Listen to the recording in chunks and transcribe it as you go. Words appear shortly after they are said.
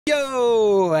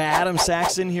Yo, Adam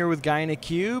Saxton here with Guy in a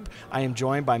Cube. I am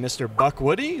joined by Mr. Buck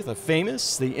Woody, the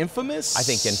famous, the infamous. I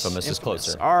think infamous is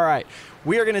closer. All right.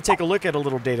 We are going to take a look at a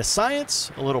little data science,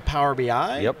 a little Power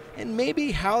BI, yep, and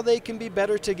maybe how they can be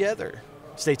better together.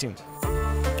 Stay tuned.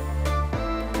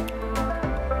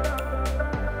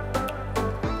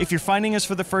 If you're finding us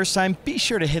for the first time, be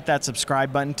sure to hit that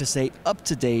subscribe button to stay up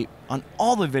to date on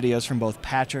all the videos from both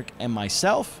Patrick and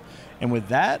myself. And with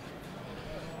that,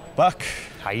 Buck.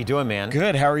 How you doing, man?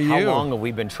 Good, how are you? How long have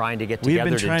we been trying to get together to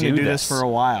do this? We've been trying to do this for a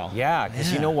while. Yeah,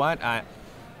 because you know what?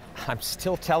 I'm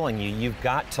still telling you, you've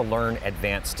got to learn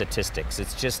advanced statistics.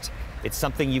 It's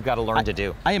something you've got to learn to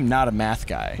do. I am not a math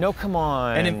guy. No, come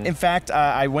on. And in fact,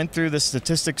 I went through the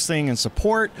statistics thing in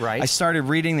support. Right. I started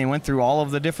reading, they went through all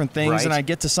of the different things, right, and I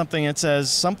get to something that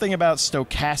says something about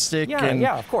stochastic. Yeah, and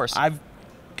yeah, of course. I'm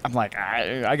like,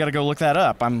 I got to go look that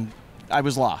up. I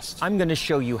was lost. I'm going to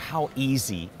show you how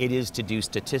easy it is to do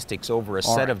statistics over a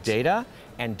set of data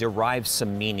and derive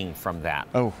some meaning from that.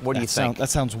 Oh, what do you think? That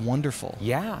sounds wonderful.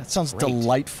 Yeah, that sounds great.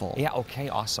 Delightful. Yeah. Okay.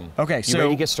 Awesome. Okay. You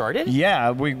ready to get started?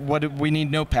 Yeah. We need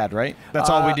Notepad, right? That's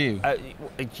all we do.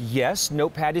 Yes,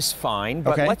 Notepad is fine,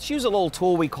 but okay, let's use a little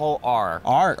tool we call R.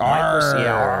 R.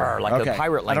 Yeah, R, like the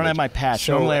pirate language. I don't have my patch.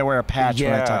 So, normally I wear a patch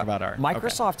when I talk about R.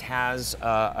 Microsoft has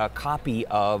a copy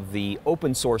of the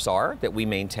open source R that we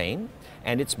maintain,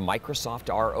 and it's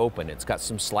Microsoft R Open. It's got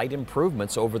some slight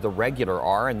improvements over the regular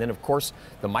R, and then of course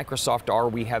the Microsoft R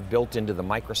we have built into the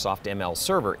Microsoft ML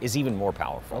server is even more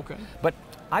powerful. Okay. But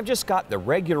I've just got the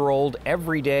regular old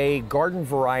everyday garden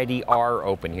variety R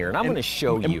open here, and I'm going to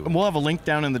show you. And we'll have a link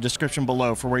down in the description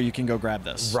below for where you can go grab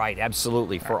this. Right,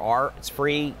 absolutely. For R, it's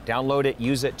free. Download it,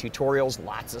 use it, tutorials,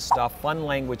 lots of stuff, fun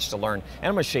language to learn, and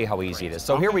I'm going to show you how easy it is.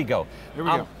 So here we go. Here we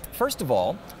go. First of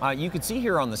all, you can see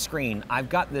here on the screen, I've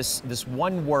got this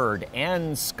one word,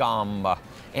 Anscombe.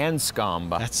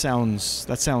 Anscombe.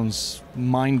 That sounds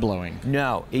mind-blowing.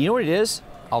 No, you know what it is?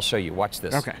 I'll show you. Watch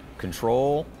this. Okay.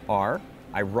 Control R.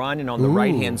 I run, and on the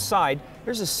right-hand side,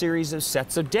 there's a series of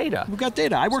sets of data. We've got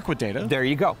data. I work with data. There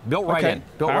you go. Built right in.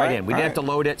 Built right in. We didn't have to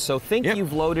load it. So think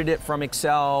you've loaded it from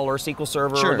Excel or SQL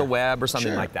Server or the web or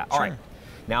something like that. All right.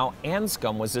 Now,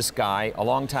 Anscombe was this guy a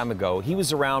long time ago. He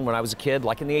was around when I was a kid,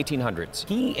 like in the 1800s.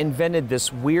 He invented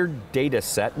this weird data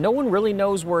set. No one really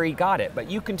knows where he got it, but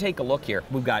you can take a look here.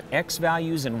 We've got X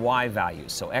values and Y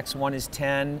values. So X1 is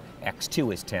 10,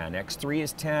 X2 is 10, X3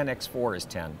 is 10, X4 is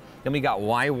 10. Then we got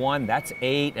Y1, that's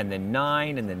 8, and then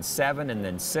 9, and then 7, and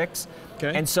then 6.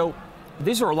 Okay. And so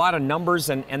these are a lot of numbers,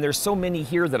 and there's so many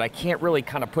here that I can't really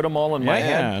kind of put them all in my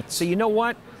head. So you know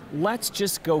what? Let's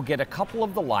just go get a couple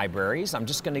of the libraries. I'm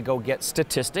just going to go get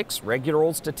statistics, regular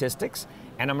old statistics,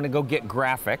 and I'm going to go get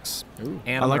graphics.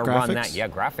 And I'm going to run that. Yeah,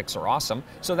 graphics are awesome.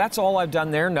 So that's all I've done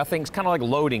there. Nothing's kind of like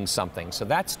loading something. So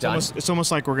that's done. It's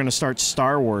almost like we're going to start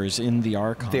Star Wars in the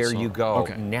R console. There you go.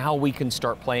 Okay. Now we can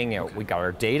start playing out. We got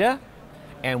our data,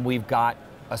 and we've got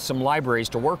some libraries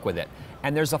to work with it.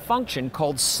 And there's a function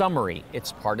called summary.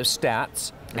 It's part of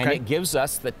stats, and it gives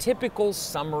us the typical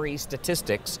summary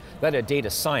statistics that a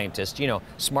data scientist, you know,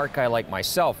 smart guy like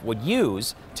myself, would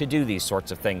use to do these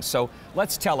sorts of things. So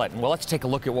let's tell it, and well, let's take a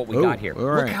look at what we got here.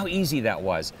 Look how easy that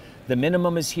was. The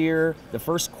minimum is here, the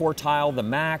first quartile, the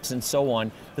max, and so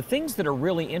on. The things that are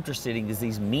really interesting is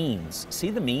these means. See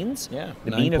the means? Yeah.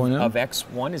 The mean of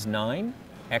X1 is 9,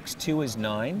 X2 is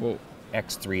 9,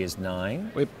 X3 is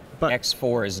 9.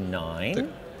 X4 is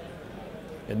 9.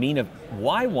 The mean of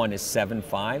Y1 is 7,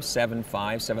 5, 7,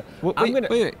 5, 7.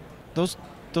 Wait. Those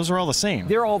are all the same.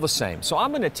 They're all the same. So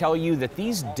I'm going to tell you that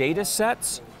these data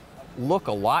sets look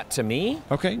a lot to me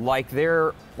like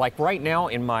they're like right now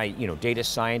in my data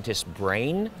scientist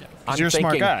brain. I'm you're thinking,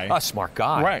 a smart guy. A smart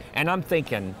guy. Right. And I'm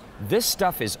thinking this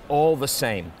stuff is all the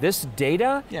same. This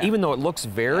data, even though it looks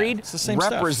varied, it's the same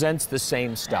represents the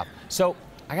same stuff. So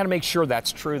I got to make sure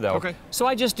that's true, though. So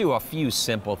I just do a few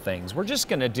simple things. We're just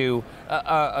going to do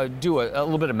a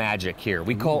little bit of magic here.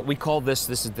 We call this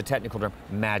is the technical term,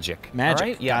 magic. Magic. All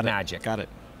right? Yeah, magic. Got it.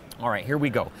 All right, here we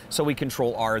go. So we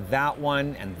control R that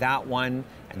one, and that one,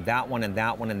 and that one, and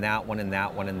that one, and that one, and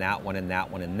that one, and that one, and that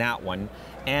one, and that one.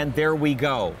 And there we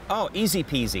go. Oh, easy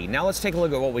peasy. Now let's take a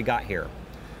look at what we got here.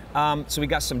 So we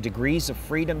got some degrees of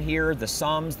freedom here, the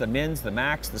sums, the mins, the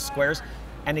max, the squares.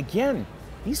 And again,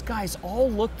 these guys all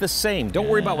look the same. Don't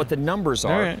worry about what the numbers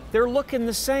are. They're looking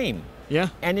the same. Yeah.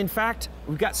 And in fact,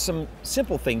 we've got some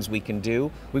simple things we can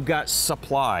do. We've got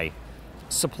supply.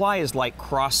 Supply is like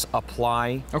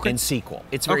cross-apply in SQL.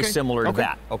 It's very similar to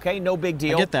that, No big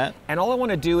deal. I get that. And all I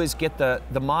want to do is get the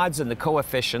mods and the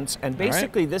coefficients, and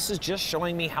basically this is just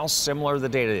showing me how similar the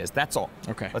data is. That's all.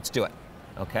 Okay. Let's do it.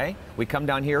 We come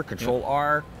down here, Control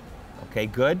R, Okay,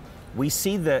 good. We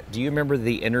see the, do you remember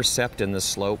the intercept and the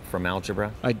slope from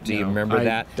algebra? Do you remember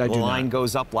that? The line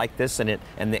goes up like this and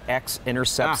the x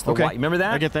intercepts the y. Remember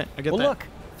that? I get that. I get that. Well, look,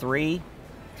 3,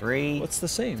 3. What's the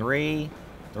same? 3,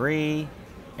 3.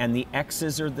 And the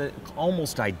x's are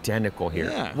almost identical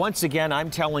here. Yeah. Once again, I'm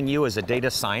telling you as a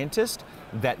data scientist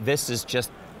that this is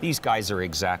just, these guys are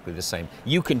exactly the same.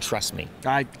 You can trust me.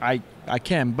 I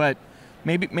can, but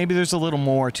maybe there's a little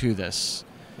more to this.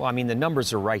 Well, I mean, the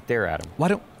numbers are right there, Adam.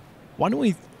 Why don't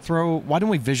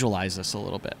we visualize this a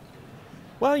little bit?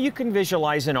 Well, you can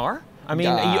visualize in R. I mean,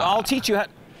 I'll teach you how.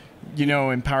 You know,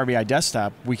 in Power BI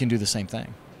Desktop, we can do the same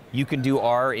thing. You can do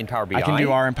R in Power BI? I can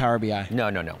do R in Power BI.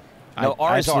 No. I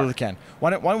R is absolutely R. can.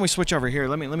 Why don't we switch over here?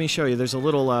 Let me show you. There's a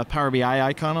little Power BI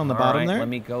icon on the bottom there. Let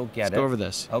me go get Let's go over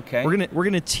this. Okay. We're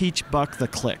gonna teach Buck the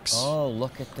clicks. Oh,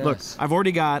 look at this. Look, I've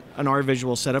already got an R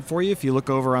visual set up for you. If you look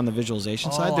over on the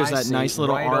visualization side, there's that nice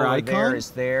little R icon. There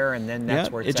is there, and then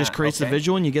that's where it's it just creates the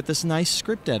visual, and you get this nice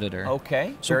script editor.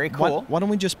 Okay. So very cool. Why don't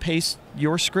we just paste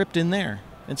your script in there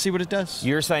and see what it does?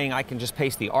 You're saying I can just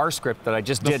paste the R script that I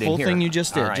just did in here. The full thing you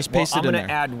just did. Right. Just paste it in there. I'm going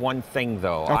to add one thing,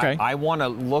 though. Okay. I want to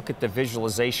look at the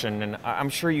visualization, and I'm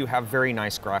sure you have very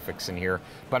nice graphics in here,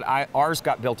 but R's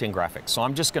got built-in graphics, so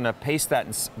I'm just going to paste that.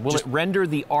 And will it render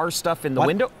the R stuff in the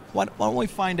window? Why don't we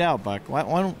find out, Buck? Why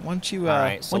don't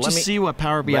you see what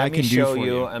Power BI can do for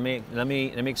you? Let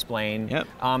me explain. Yep.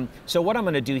 So what I'm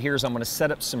going to do here is I'm going to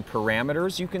set up some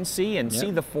parameters you can see, and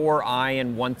see the 4i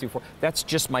and 1 through 4. That's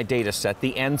just my data set,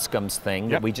 the Anscombe thing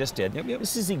that we just did. Yep.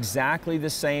 This is exactly the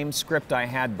same script I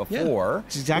had before. Yeah.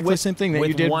 It's exactly the same thing that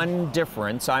you did. With one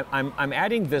difference. I'm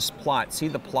adding this plot. See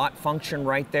the plot function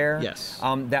right there? Yes.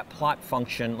 That plot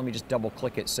function, let me just double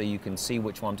click it so you can see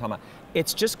which one I'm talking about.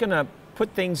 It's just going to put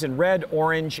things in red,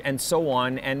 orange, and so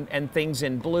on, and things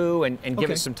in blue, and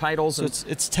give it some titles. So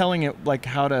it's telling it like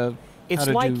how to. It's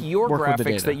like your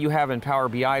graphics that you have in Power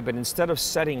BI, but instead of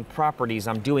setting properties,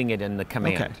 I'm doing it in the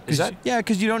command. Okay.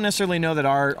 Because you don't necessarily know that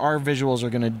our visuals are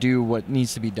going to do what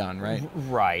needs to be done, right?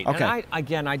 Right.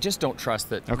 Okay. And I just don't trust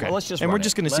that. Okay. Well, let's just. And we're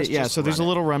just going to see. Yeah. So there's a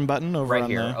little run button over right on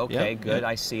here. the, Okay. Good.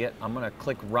 I see it. I'm going to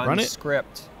click Run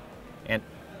Script, and.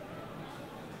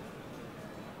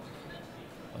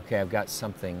 Okay, I've got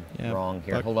something wrong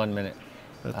here. Hold on a minute.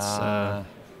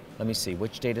 Let me see.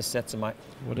 Which data sets am I?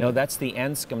 No, that's the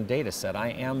Anscombe data set. I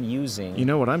am using. You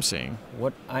know what I'm seeing.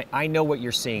 What I know what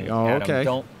you're seeing. Oh, Adam. okay.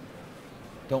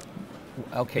 Don't.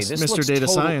 Okay, this Mr. looks Data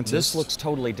Scientist. This looks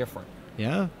totally different.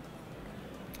 Yeah.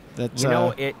 That's. You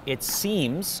know, it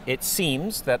seems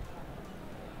that.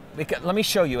 Let me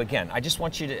show you again. I just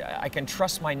want you to. I can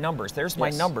trust my numbers. There's my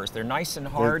numbers. They're nice and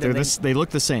hard. They look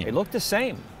the same. They look the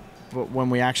same. But when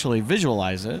we actually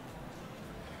visualize it,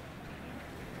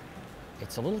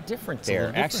 it's a little different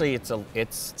there. Actually, it's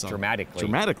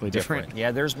dramatically different.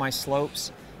 Yeah, there's my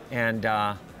slopes and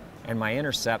my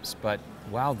intercepts, but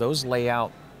wow, those lay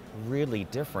out really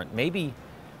different. Maybe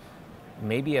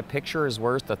a picture is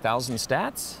worth 1,000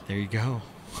 stats. There you go.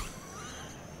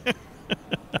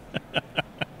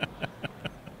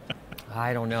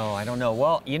 I don't know.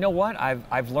 Well, you know what?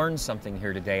 I've learned something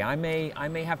here today. I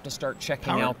may have to start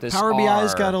checking out this Power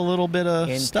BI's got a little bit of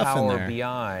in stuff in there. Power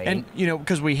BI. And you know,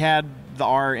 because we had the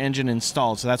R engine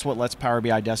installed, so that's what lets Power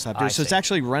BI Desktop do. So it's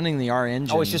actually running the R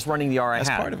engine. Oh, it's just running the R as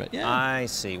part of it. Yeah. I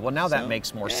see. Well, now that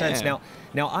makes more sense.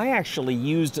 Now I actually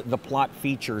used the plot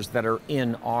features that are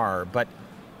in R, but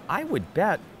I would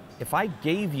bet if I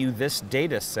gave you this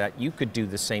data set, you could do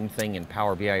the same thing in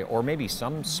Power BI, or maybe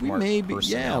some smart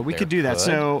person out we there could do that.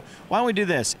 So why don't we do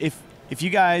this? If you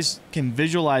guys can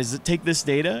visualize it, take this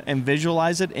data and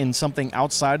visualize it in something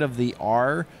outside of the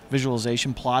R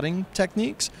visualization plotting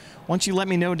techniques, once you let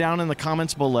me know down in the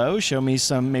comments below, show me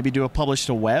some, maybe do a publish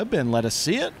to web and let us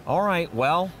see it. All right,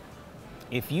 well,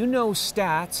 if you know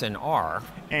stats in R,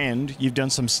 and you've done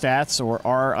some stats or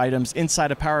R items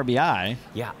inside of Power BI,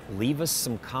 leave us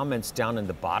some comments down in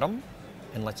the bottom,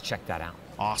 and let's check that out.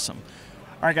 Awesome.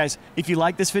 All right, guys, if you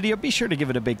like this video, be sure to give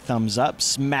it a big thumbs up.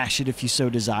 Smash it if you so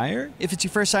desire. If it's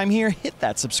your first time here, hit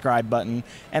that subscribe button.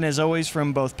 And as always,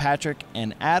 from both Patrick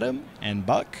and Adam and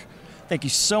Buck, thank you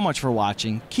so much for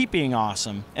watching. Keep being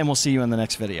awesome, and we'll see you in the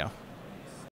next video.